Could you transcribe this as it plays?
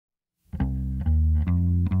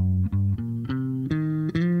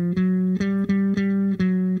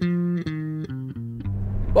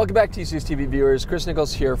Welcome back, TCS TV viewers. Chris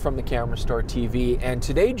Nichols here from the Camera Store TV, and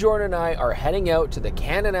today Jordan and I are heading out to the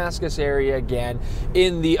Kananaskis area again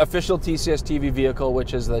in the official TCS TV vehicle,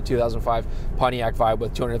 which is the 2005 Pontiac Vibe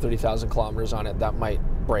with 230,000 kilometers on it. That might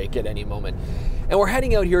break at any moment. And we're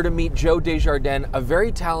heading out here to meet Joe Desjardins, a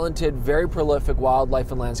very talented, very prolific wildlife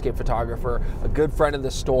and landscape photographer, a good friend of the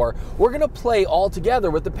store. We're going to play all together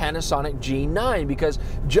with the Panasonic G9 because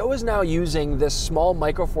Joe is now using this small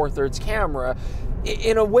micro four thirds camera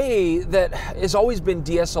in a way that has always been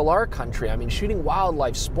DSLR country. I mean, shooting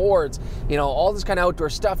wildlife, sports, you know, all this kind of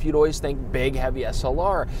outdoor stuff, you'd always think big, heavy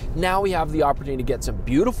SLR. Now we have the opportunity to get some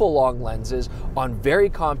beautiful long lenses on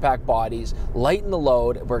very compact bodies, lighten the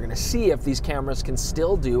load. We're gonna see if these cameras can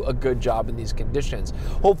still do a good job in these conditions.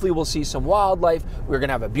 Hopefully we'll see some wildlife. We're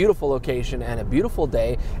gonna have a beautiful location and a beautiful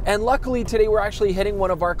day. And luckily today we're actually hitting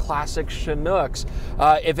one of our classic Chinooks.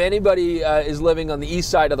 If anybody is living on the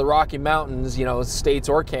east side of the Rocky Mountains, you know, States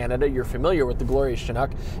or Canada, you're familiar with the glorious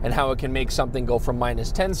Chinook and how it can make something go from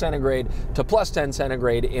 -10 centigrade to +10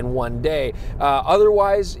 centigrade in one day.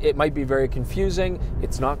 Otherwise, it might be very confusing.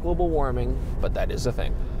 It's not global warming, but that is a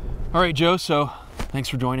thing. All right, Joe, so thanks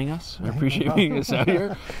for joining us. I appreciate being us out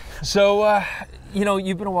here. So, you know,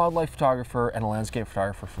 you've been a wildlife photographer and a landscape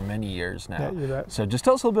photographer for many years now. Yeah, you bet. So just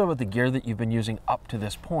tell us a little bit about the gear that you've been using up to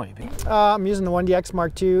this point. I'm using the 1DX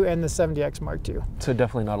Mark II and the 7DX Mark II. So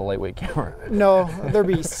definitely not a lightweight camera. No, they're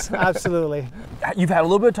beasts, absolutely. You've had a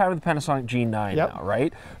little bit of time with the Panasonic G9 Yep. now,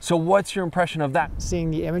 right? So what's your impression of that?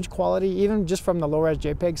 Seeing the image quality, even just from the low-res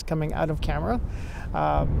JPEGs coming out of camera,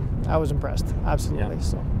 I was impressed, absolutely.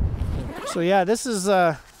 Yeah. So yeah, this is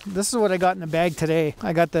what I got in the bag today.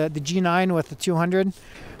 I got the G9 with the 200.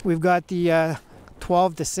 We've got the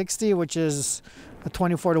 12 to 60, which is a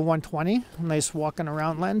 24 to 120, nice walking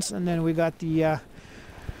around lens. And then we got the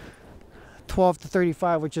 12 to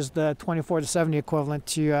 35, which is the 24 to 70 equivalent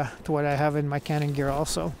to what I have in my Canon gear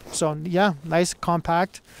also. So yeah, nice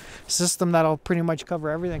compact system that'll pretty much cover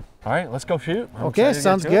everything. All right, let's go shoot. Okay,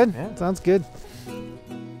 sounds good. Yeah. Sounds good.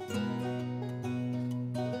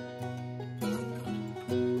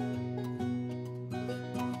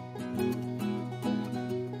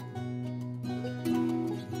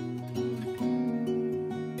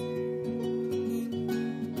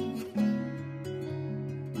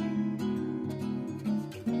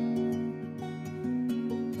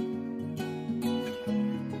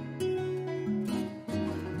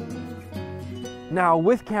 Now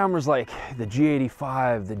with cameras like the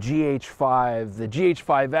G85, the GH5, the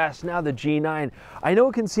GH5S, now the G9, I know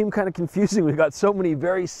it can seem kind of confusing. We've got so many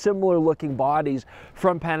very similar looking bodies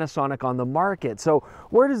from Panasonic on the market. So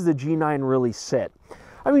where does the G9 really sit?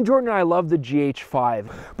 I mean, Jordan and I love the GH5,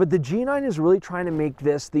 but the G9 is really trying to make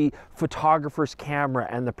this the photographer's camera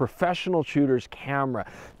and the professional shooter's camera.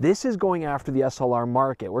 This is going after the SLR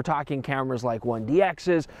market. We're talking cameras like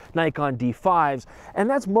 1DXs, Nikon D5s, and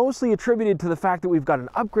that's mostly attributed to the fact that we've got an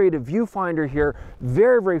upgraded viewfinder here,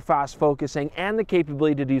 very, very fast focusing, and the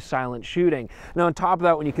capability to do silent shooting. Now, on top of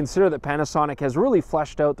that, when you consider that Panasonic has really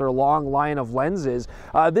fleshed out their long line of lenses,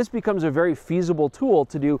 this becomes a very feasible tool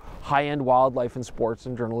to do high-end wildlife and sports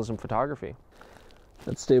and journalism photography.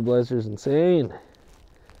 That stabilizer is insane.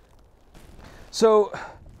 So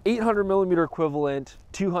 800mm equivalent,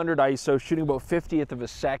 200 ISO, shooting about 50th of a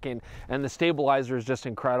second, and the stabilizer is just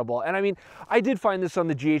incredible. And I mean, I did find this on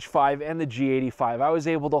the GH5 and the G85. I was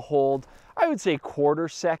able to hold, I would say, quarter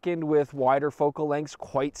second with wider focal lengths,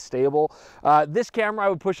 quite stable. This camera, I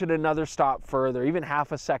would push it another stop further, even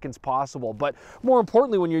half a second's possible. But more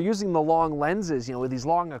importantly, when you're using the long lenses, you know, with these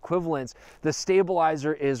long equivalents, the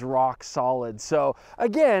stabilizer is rock solid. So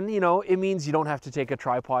again, you know, it means you don't have to take a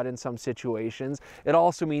tripod in some situations. It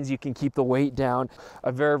also means you can keep the weight down.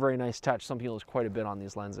 A very, very nice touch. Some people use quite a bit on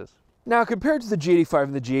these lenses. Now, compared to the G85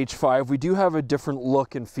 and the GH5, we do have a different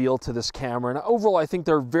look and feel to this camera, and overall I think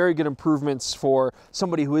they're very good improvements for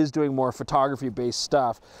somebody who is doing more photography-based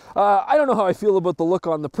stuff. I don't know how I feel about the look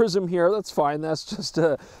on the prism here. That's fine, that's just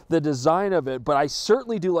the design of it, but I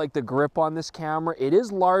certainly do like the grip on this camera. It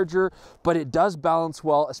is larger, but it does balance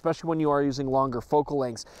well, especially when you are using longer focal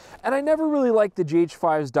lengths. And I never really liked the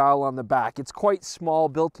GH5's dial on the back. It's quite small,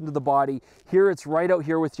 built into the body. Here it's right out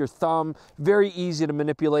here with your thumb, very easy to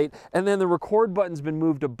manipulate. And then the record button's been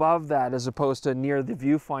moved above that as opposed to near the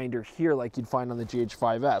viewfinder here like you'd find on the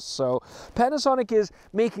GH5S. So Panasonic is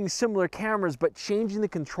making similar cameras but changing the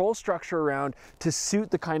control structure around to suit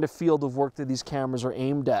the kind of field of work that these cameras are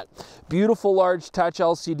aimed at. Beautiful large touch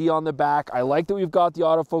LCD on the back. I like that we've got the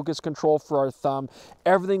autofocus control for our thumb.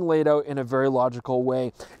 Everything laid out in a very logical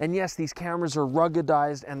way. And yes, these cameras are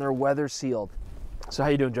ruggedized and they're weather sealed. So how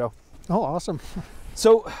you doing, Joe? Oh, awesome.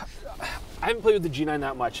 So I haven't played with the G9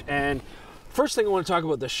 that much, and first thing I want to talk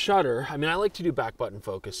about the shutter. I mean, I like to do back button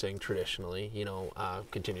focusing traditionally, you know,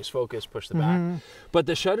 continuous focus, push the back. But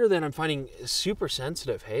the shutter then I'm finding is super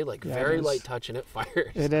sensitive, hey? Like very light touch and it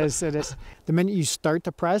fires. It is, it is. The minute you start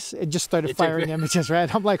to press, it just started firing images,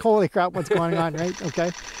 right? I'm like, holy crap, what's going on, right?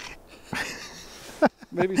 Okay.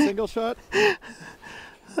 Maybe single shot?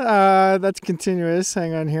 That's continuous.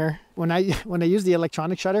 Hang on here. When I use the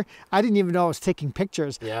electronic shutter, I didn't even know I was taking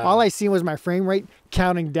pictures. Yeah. All I seen was my frame rate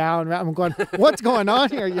counting down. I'm going, what's going on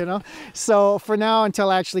here? You know. So for now, until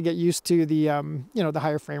I actually get used to the you know, the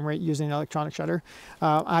higher frame rate using the electronic shutter,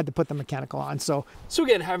 I had to put the mechanical on. So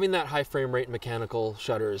again, having that high frame rate mechanical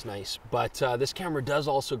shutter is nice, but this camera does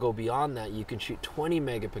also go beyond that. You can shoot 20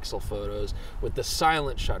 megapixel photos with the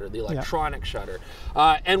silent shutter, the electronic shutter.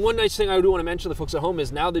 And one nice thing I do want to mention to the folks at home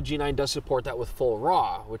is now the G9 does support that with full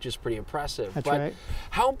RAW, which is pretty impressive. That's but right.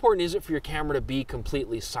 How important is it for your camera to be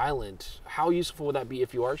completely silent? How useful would that be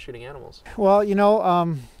if you are shooting animals? Well, you know,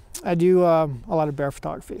 I do a lot of bear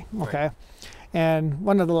photography, okay? Right. And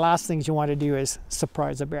one of the last things you want to do is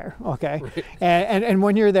surprise a bear, okay? Right. And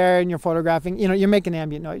when you're there and you're photographing, you know, you're making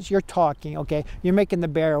ambient noise, you're talking, okay? You're making the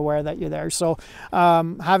bear aware that you're there. So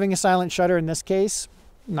having a silent shutter in this case,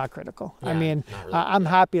 not critical. Yeah, I mean, really, I'm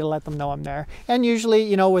happy to let them know I'm there. And usually,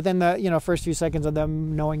 you know, within the, you know, first few seconds of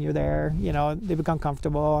them knowing you're there, you know, they become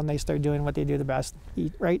comfortable and they start doing what they do the best,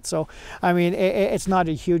 eat, right? So, I mean, it's not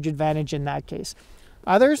a huge advantage in that case.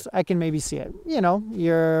 Others, I can maybe see it. You know,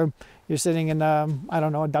 you're sitting in I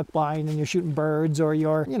don't know, a duck blind and you're shooting birds, or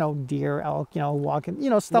you're, you know, deer, elk, you know, walking, you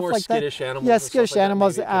know, stuff more like that. skittish animals. Yeah, skittish like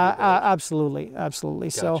animals. Absolutely. Absolutely.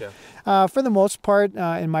 Gotcha. So, for the most part,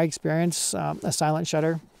 in my experience, a silent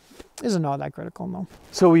shutter isn't all that critical, no.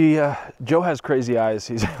 So Joe has crazy eyes.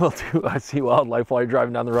 He's able to see wildlife while you're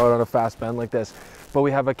driving down the road on a fast bend like this. But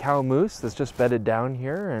we have a cow moose that's just bedded down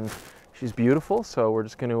here, and she's beautiful. So we're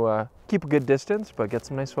just going to keep a good distance, but get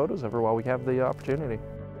some nice photos of her while we have the opportunity.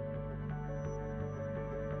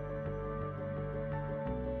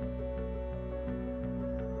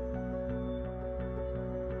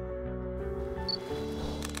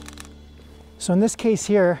 So in this case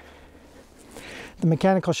here, the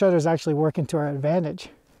mechanical shutter is actually working to our advantage,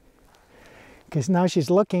 because now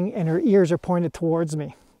she's looking and her ears are pointed towards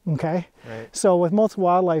me, okay? Right. So with most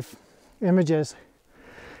wildlife images,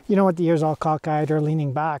 you don't want the ears all cockeyed or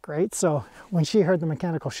leaning back, right? So when she heard the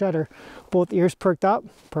mechanical shutter, both ears perked up,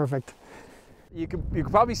 perfect. You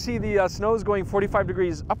could probably see the snow is going 45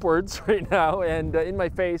 degrees upwards right now, and in my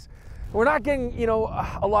face. We're not getting, you know,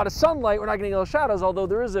 a lot of sunlight. We're not getting little shadows, although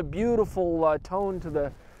there is a beautiful tone to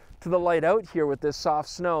the light out here with this soft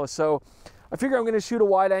snow. So I figure I'm going to shoot a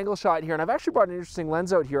wide angle shot here, and I've actually brought an interesting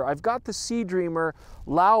lens out here. I've got the Sea Dreamer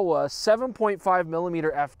Laowa 7.5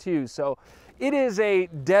 millimeter f2. So it is a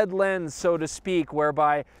dead lens, so to speak,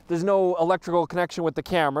 whereby there's no electrical connection with the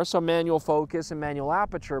camera, so manual focus and manual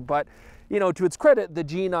aperture. But you know, to its credit, the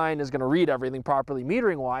G9 is going to read everything properly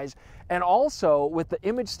metering wise. And also with the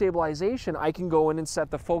image stabilization, I can go in and set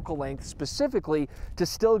the focal length specifically to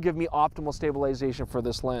still give me optimal stabilization for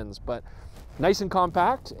this lens. But nice and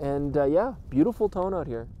compact, and yeah, beautiful tone out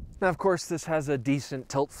here. Now, of course, this has a decent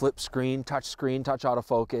tilt flip screen, touch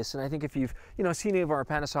autofocus. And I think if you've, you know, seen any of our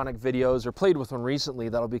Panasonic videos or played with one recently,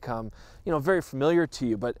 that'll become, you know, very familiar to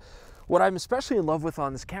you. But what I'm especially in love with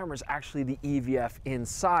on this camera is actually the EVF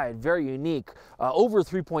inside. Very unique, over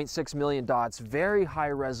 3.6 million dots, very high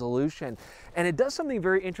resolution. And it does something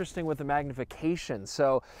very interesting with the magnification.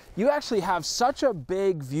 So you actually have such a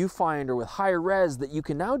big viewfinder with high res that you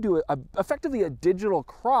can now do effectively a digital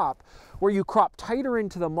crop, where you crop tighter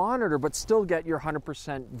into the monitor but still get your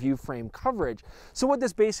 100% view frame coverage. So what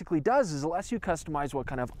this basically does is it lets you customize what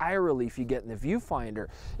kind of eye relief you get in the viewfinder.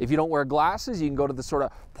 If you don't wear glasses, you can go to the sort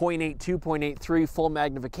of 0.82, 0.83 full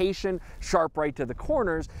magnification, sharp right to the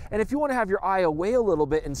corners. And if you want to have your eye away a little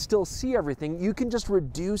bit and still see everything, you can just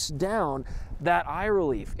reduce down that eye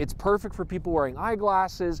relief. It's perfect for people wearing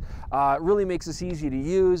eyeglasses. It really makes this easy to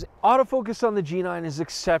use. Autofocus on the G9 is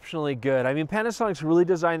exceptionally good. I mean, Panasonic's really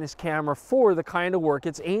designed this camera for the kind of work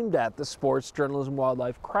it's aimed at, the sports, journalism,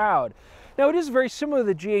 wildlife crowd. Now, it is very similar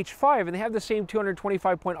to the GH5, and they have the same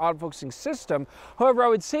 225-point autofocusing system. However, I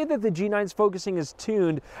would say that the G9's focusing is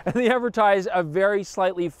tuned, and they advertise a very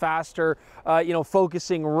slightly faster, you know,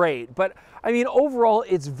 focusing rate. But I mean, overall,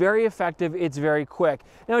 it's very effective, it's very quick.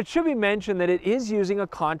 Now, it should be mentioned that it is using a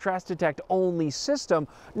contrast detect only system,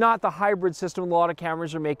 not the hybrid system a lot of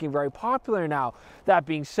cameras are making very popular now. That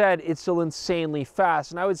being said, it's still insanely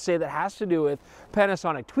fast, and I would say that has to do with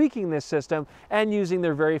Panasonic tweaking this system and using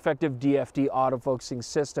their very effective DFD autofocusing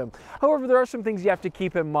system. However, there are some things you have to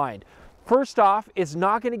keep in mind. First off, it's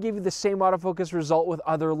not going to give you the same autofocus result with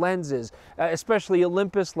other lenses, especially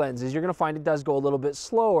Olympus lenses. You're going to find it does go a little bit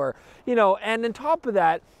slower, you know, and on top of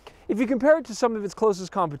that, if you compare it to some of its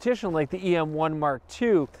closest competition like the EM1 Mark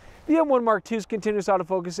II, the EM1 Mark II's continuous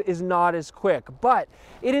autofocus is not as quick, but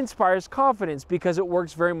it inspires confidence because it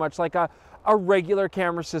works very much like a regular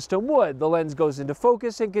camera system would. The lens goes into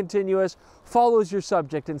focus and continuous, follows your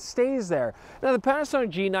subject and stays there. Now the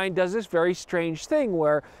Panasonic G9 does this very strange thing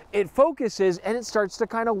where it focuses and it starts to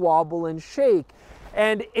kind of wobble and shake.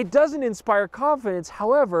 And it doesn't inspire confidence.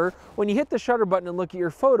 However, when you hit the shutter button and look at your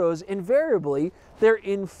photos, invariably they're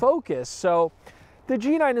in focus. So the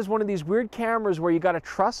G9 is one of these weird cameras where you got to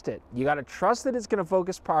trust it. You got to trust that it's going to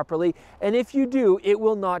focus properly, and if you do, it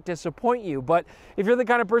will not disappoint you. But if you're the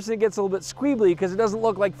kind of person that gets a little bit squeebly because it doesn't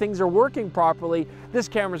look like things are working properly, this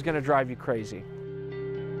camera is going to drive you crazy.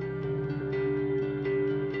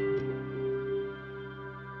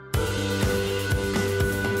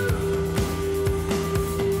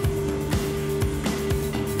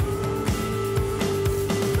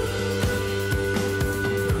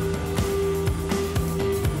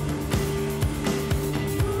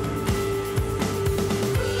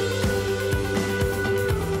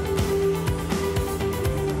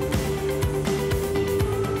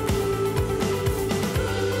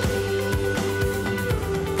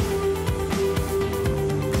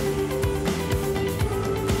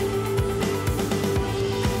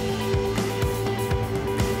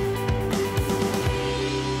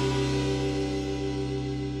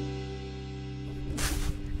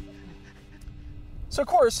 So of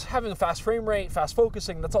course, having a fast frame rate, fast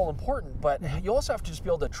focusing, that's all important, but you also have to just be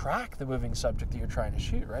able to track the moving subject that you're trying to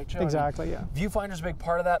shoot, right, Joe? Exactly, yeah. Viewfinder's a big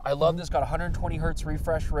part of that. I love this, got 120 hertz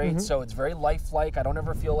refresh rate, so it's very lifelike. I don't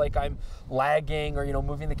ever feel like I'm lagging or, you know,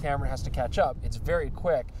 moving the camera has to catch up. It's very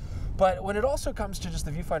quick. But when it also comes to just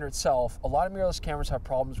the viewfinder itself, a lot of mirrorless cameras have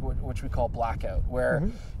problems with which we call blackout, where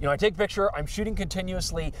you know, I take a picture, I'm shooting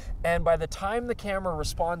continuously, and by the time the camera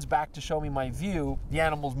responds back to show me my view, the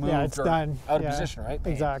animal's moved or done. out of position, right?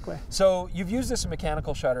 Exactly. So you've used this in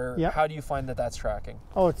mechanical shutter. Yep. How do you find that that's tracking?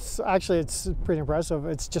 Oh, it's pretty impressious.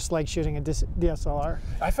 It's just like shooting a DSLR.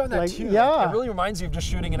 I found that like, too. Yeah. Like, it really reminds you of just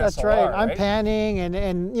shooting an SLR. That's right. I'm panning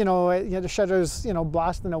and you know, the shutter's, you know,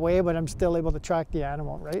 blasting away, but I'm still able to track the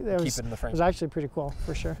animal, right? Keep it in the frame. It was actually pretty cool,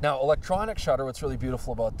 for sure. Now, electronic shutter, what's really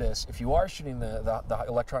beautiful about this, if you are shooting the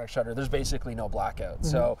electronic shutter, there's basically no blackout.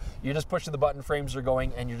 So you're just pushing the button, frames are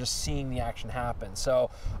going, and you're just seeing the action happen.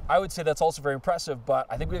 So I would say that's also very impressive, but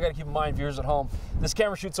I think we've got to keep in mind, viewers at home, this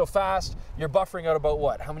camera shoots so fast, you're buffering out about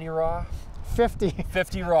what? How many raw? 50.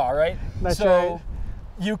 50 raw, right? That's so, right.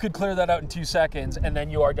 You could clear that out in 2 seconds, and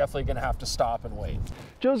then you are definitely going to have to stop and wait.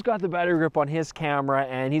 Joe's got the battery grip on his camera,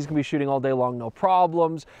 and he's going to be shooting all day long, no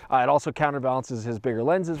problems. It also counterbalances his bigger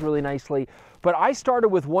lenses really nicely. But I started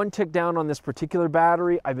with 1 tick down on this particular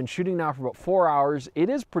battery. I've been shooting now for about 4 hours. It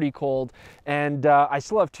is pretty cold, and I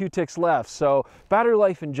still have 2 ticks left. So battery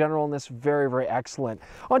life in general in this, very, very excellent.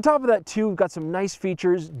 On top of that too, we've got some nice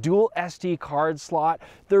features, dual SD card slot.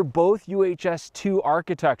 They're both UHS 2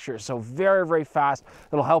 architecture, so very, very fast.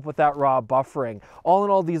 That'll help with that raw buffering. All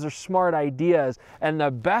in all, these are smart ideas. And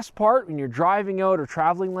the best part, when you're driving out or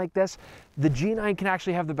traveling like this, the G9 can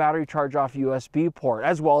actually have the battery charge off USB port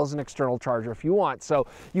as well as an external charger if you want. So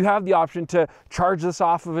you have the option to charge this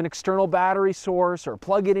off of an external battery source or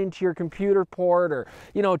plug it into your computer port or,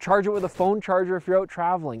 you know, charge it with a phone charger if you're out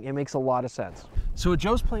traveling. It makes a lot of sense. So what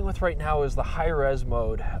Joe's playing with right now is the high-res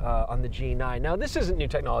mode on the G9. Now this isn't new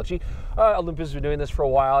technology. Olympus has been doing this for a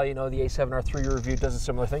while. You know, the A7R3 review does a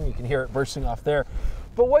similar thing. You can hear it bursting off there.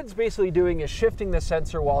 But what it's basically doing is shifting the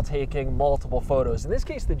sensor while taking multiple photos. In this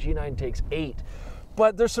case, the G9 takes 8.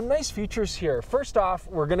 But there's some nice features here. First off,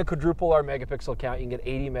 we're going to quadruple our megapixel count. You can get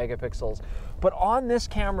 80 megapixels. But on this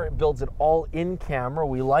camera, it builds it all in camera.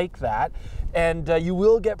 We like that. And you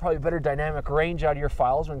will get probably better dynamic range out of your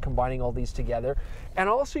files when combining all these together. And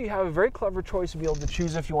also you have a very clever choice to be able to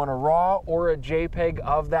choose if you want a RAW or a JPEG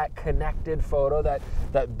of that connected photo,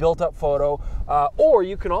 that built up photo. Or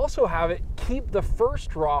you can also have it keep the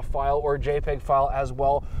first RAW file or JPEG file as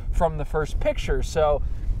well from the first picture. So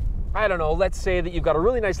I don't know, let's say that you've got a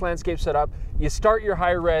really nice landscape set up, you start your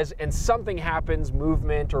high res and something happens,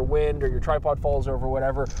 movement or wind or your tripod falls over,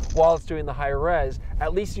 whatever, while it's doing the high res,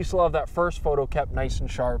 at least you still have that first photo kept nice and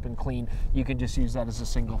sharp and clean. You can just use that as a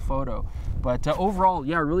single photo. But overall,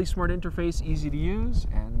 yeah, really smart interface, easy to use,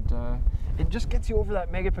 and it just gets you over that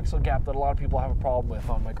megapixel gap that a lot of people have a problem with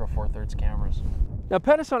on Micro Four Thirds cameras. Now,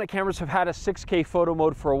 Panasonic cameras have had a 6K photo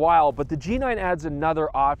mode for a while, but the G9 adds another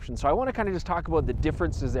option. So I want to kind of just talk about the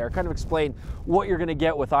differences there, kind of explain what you're going to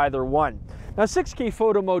get with either one. Now, 6K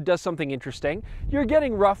photo mode does something interesting. You're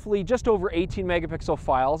getting roughly just over 18 megapixel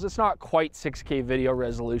files. It's not quite 6K video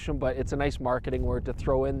resolution, but it's a nice marketing word to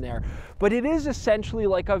throw in there. But it is essentially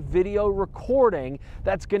like a video recording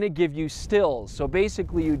that's going to give you stills. So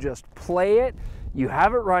basically you just play it, you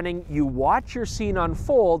have it running, you watch your scene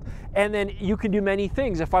unfold, and then you can do many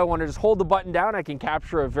things. If I want to just hold the button down, I can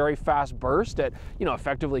capture a very fast burst at,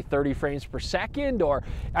 effectively 30 frames per second, or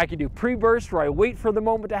I can do pre-burst where I wait for the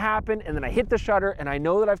moment to happen and then I hit the shutter and I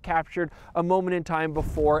know that I've captured a moment in time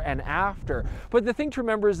before and after. But the thing to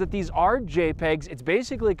remember is that these are JPEGs. It's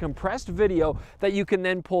basically compressed video that you can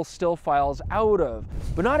then pull still files out of.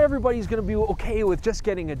 But not everybody's going to be okay with just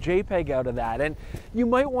getting a JPEG out of that, and you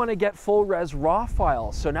might want to get full res RAW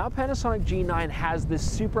files. So now Panasonic G9 has this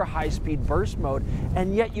super high-speed burst mode,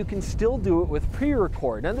 and yet you can still do it with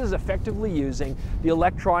pre-record. Now this is effectively using the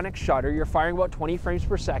electronic shutter. You're firing about 20 frames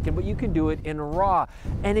per second, but you can do it in RAW,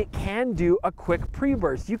 and it can do a quick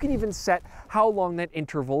pre-burst. You can even set how long that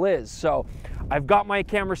interval is. So I've got my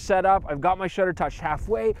camera set up, I've got my shutter touched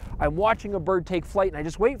halfway, I'm watching a bird take flight, and I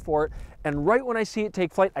just wait for it, and right when I see it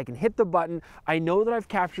take flight, I can hit the button. I know that I've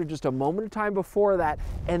captured just a moment of time before that,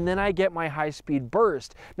 and then I get my high-speed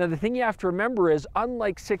burst. Now, the thing you have to remember is,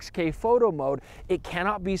 unlike 6K photo mode, it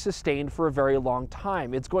cannot be sustained for a very long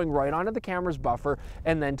time. It's going right onto the camera's buffer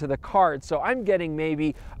and then to the card. So I'm getting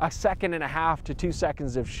maybe 1.5 seconds to 2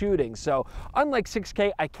 seconds of shooting. So unlike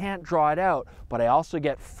 6K, I can't draw it out, but I also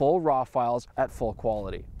get full RAW files at full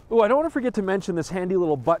quality. Oh, I don't want to forget to mention this handy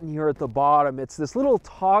little button here at the bottom. It's this little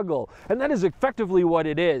toggle, and that is effectively what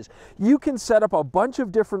it is. You can set up a bunch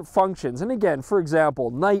of different functions. And again, for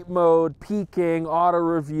example, night mode, peaking, auto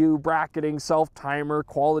review, bracketing, self-timer,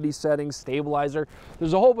 quality settings, stabilizer.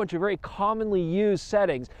 There's a whole bunch of very commonly used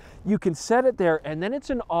settings. You can set it there, and then it's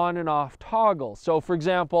an on and off toggle. So for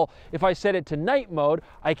example, if I set it to night mode,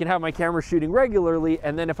 I can have my camera shooting regularly,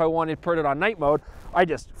 and then if I wanted to put it on night mode, I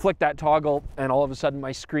just flick that toggle and all of a sudden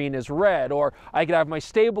my screen is red. Or I could have my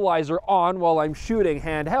stabilizer on while I'm shooting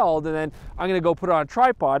handheld, and then I'm gonna go put it on a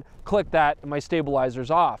tripod, click that, and my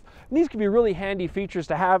stabilizer's off. And these can be really handy features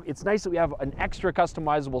to have. It's nice that we have an extra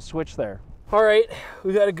customizable switch there. All right,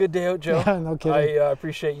 we've had a good day out, Joe. Yeah, no kidding. I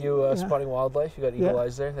appreciate you spotting wildlife. You got eagle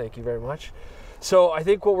eyes there. Thank you very much. So I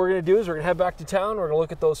think what we're going to do is we're going to head back to town. We're going to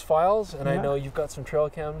look at those files, and I know you've got some trail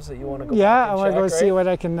cams that you want to go back and I want to go check, see what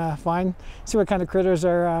I can find, see what kind of critters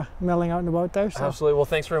are milling out and about there. So. Absolutely. Well,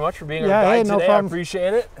 thanks very much for being our guide today. I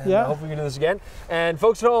appreciate it. And I hope we can do this again. And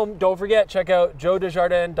folks at home, don't forget, check out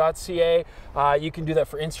joedesjardins.ca. You can do that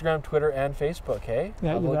for Instagram, Twitter, and Facebook. Hey,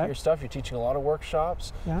 have a look at your stuff. You're teaching a lot of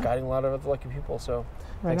workshops, guiding a lot of lucky people. So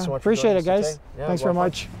thanks so much. Appreciate it, guys. Thanks very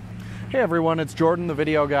much. Hey everyone, it's Jordan, the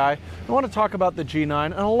video guy. I want to talk about the G9,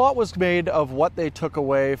 and a lot was made of what they took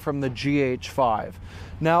away from the GH5.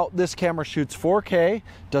 Now, this camera shoots 4K,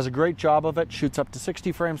 does a great job of it, shoots up to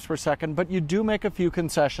 60 frames per second, but you do make a few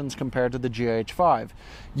concessions compared to the GH5.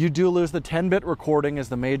 You do lose the 10-bit recording as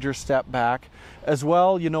the major step back. As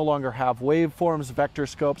well, you no longer have waveforms, vector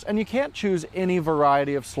scopes, and you can't choose any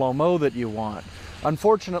variety of slow-mo that you want.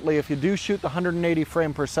 Unfortunately, if you do shoot the 180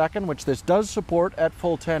 frame per second, which this does support at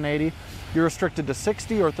full 1080, you're restricted to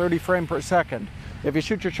 60 or 30 frame per second. If you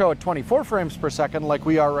shoot your show at 24 frames per second, like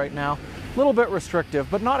we are right now, a little bit restrictive,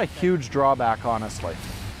 but not a huge drawback, honestly.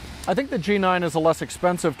 I think the G9 is a less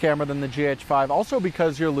expensive camera than the GH5, also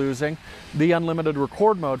because you're losing the unlimited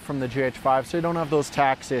record mode from the GH5, so you don't have those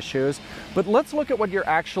tax issues. But let's look at what you're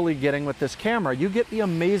actually getting with this camera. You get the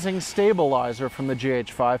amazing stabilizer from the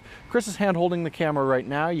GH5. Chris is hand holding the camera right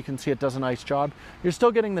now. You can see it does a nice job. You're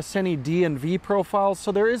still getting the Cine D and V profiles,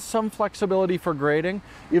 so there is some flexibility for grading,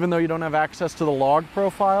 even though you don't have access to the log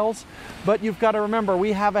profiles. But you've got to remember,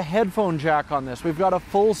 we have a headphone jack on this. We've got a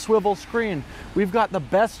full swivel screen. We've got the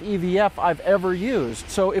best EVF I've ever used.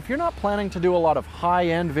 So if you're not planning to do a lot of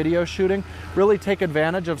high-end video shooting, really take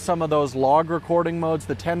advantage of some of those log recording modes,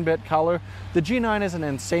 the 10-bit color, the G9 is an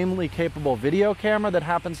insanely capable video camera that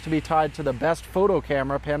happens to be tied to the best photo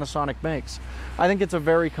camera Panasonic makes. I think it's a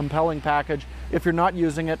very compelling package if you're not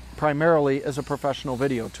using it primarily as a professional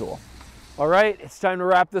video tool. All right, it's time to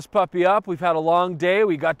wrap this puppy up. We've had a long day.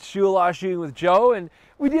 We got to shoot a lot of shooting with Joe, and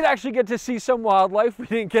we did actually get to see some wildlife. We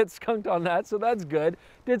didn't get skunked on that, so that's good.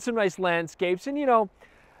 Did some nice landscapes, and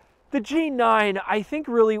The G9, I think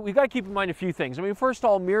really, we got to keep in mind a few things. I mean, first of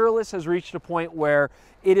all, mirrorless has reached a point where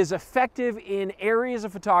it is effective in areas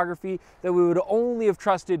of photography that we would only have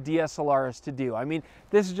trusted DSLRs to do. I mean,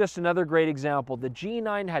 this is just another great example. The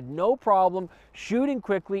G9 had no problem shooting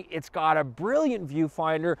quickly. It's got a brilliant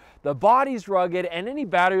viewfinder. The body's rugged, and any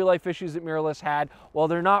battery life issues that mirrorless had, well,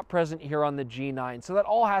 they're not present here on the G9. So that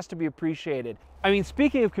all has to be appreciated. I mean,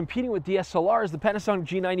 speaking of competing with DSLRs, the Panasonic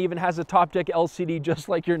G9 even has a top deck LCD just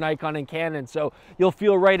like your Nikon and Canon, so you'll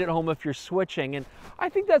feel right at home if you're switching. And I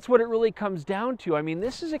think that's what it really comes down to. I mean,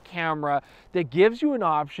 this is a camera that gives you an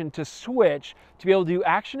option to switch to be able to do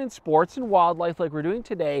action in sports and wildlife like we're doing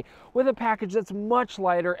today with a package that's much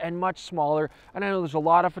lighter and much smaller. And I know there's a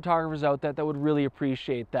lot of photographers out there that would really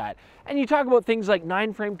appreciate that. And you talk about things like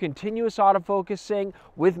 9-frame continuous autofocusing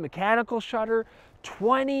with mechanical shutter,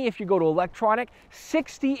 20 if you go to electronic,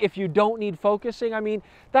 60 if you don't need focusing. I mean,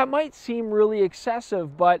 that might seem really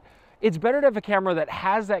excessive, but it's better to have a camera that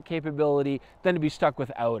has that capability than to be stuck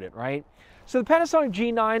without it, right? So the Panasonic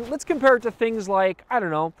G9, let's compare it to things like, I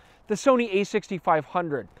don't know, the Sony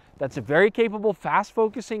a6500. That's a very capable,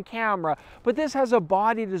 fast-focusing camera, but this has a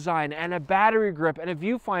body design and a battery grip and a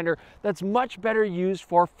viewfinder that's much better used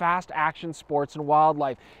for fast action sports and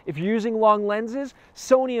wildlife. If you're using long lenses,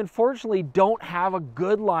 Sony unfortunately don't have a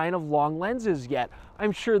good line of long lenses yet.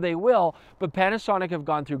 I'm sure they will, but Panasonic have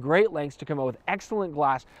gone through great lengths to come out with excellent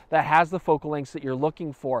glass that has the focal lengths that you're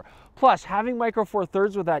looking for. Plus, having micro four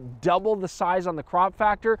thirds with that double the size on the crop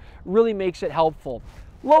factor really makes it helpful.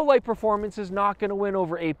 Low light performance is not going to win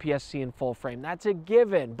over APS-C in full frame. That's a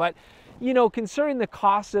given. But, you know, considering the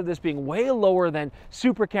cost of this being way lower than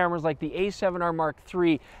super cameras like the A7R Mark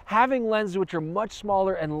III, having lenses which are much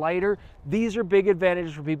smaller and lighter, these are big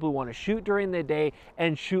advantages for people who want to shoot during the day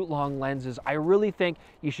and shoot long lenses. I really think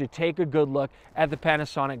you should take a good look at the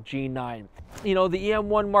Panasonic G9. You know, the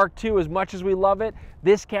EM1 Mark II, as much as we love it,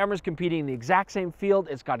 this camera is competing in the exact same field.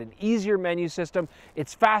 It's got an easier menu system,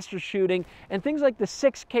 it's faster shooting, and things like the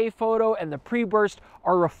 6K photo and the pre-burst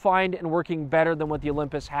are refined and working better than what the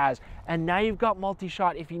Olympus has. And now you've got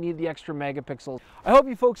multi-shot if you need the extra megapixels. I hope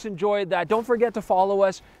you folks enjoyed that. Don't forget to follow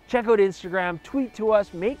us, check out Instagram, tweet to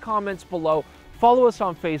us, make comments below, follow us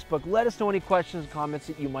on Facebook, let us know any questions and comments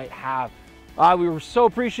that you might have. We were so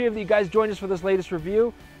appreciative that you guys joined us for this latest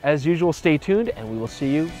review. As usual, stay tuned and we will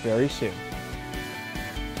see you very soon.